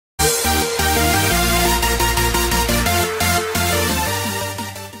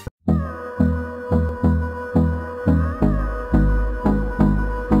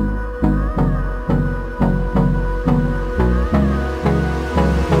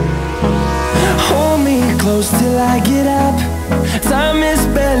close till I get up. Time is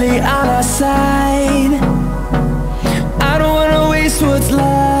barely on our side. I don't wanna waste what's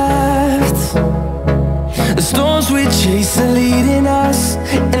left. The storms we chase are leading us,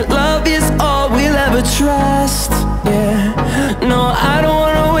 and love is all we'll ever trust. Yeah, no, I don't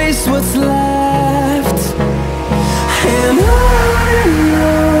wanna waste what's left. And on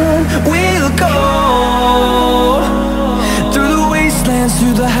we'll go, through the wastelands,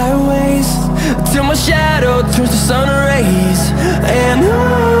 through the highways, till my shadow turns to sun rays. And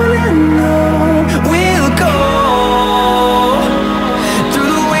on we'll go,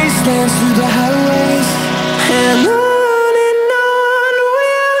 through the wastelands, through the highways, and on we'll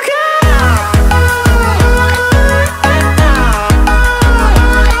go.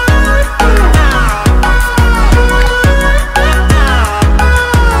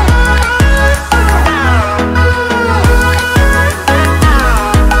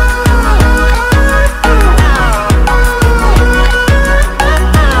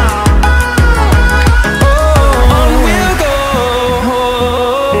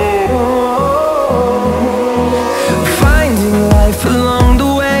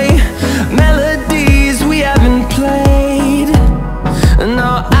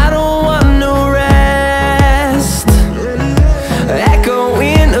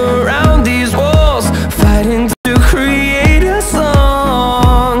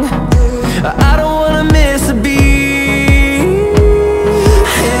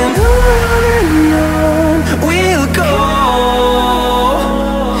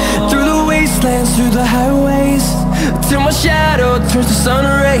 Through the highways, till my shadow turns to sun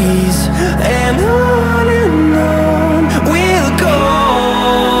rays. And on we'll go,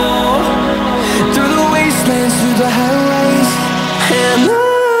 through the wastelands, through the highways, and on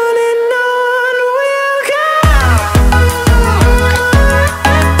we'll go.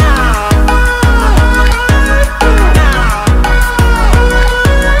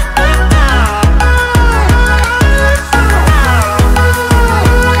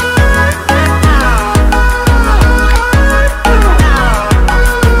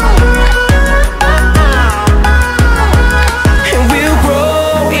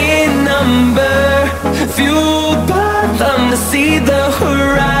 See the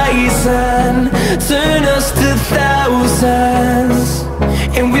horizon turn us to thousands,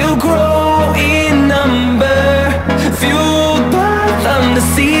 and we'll grow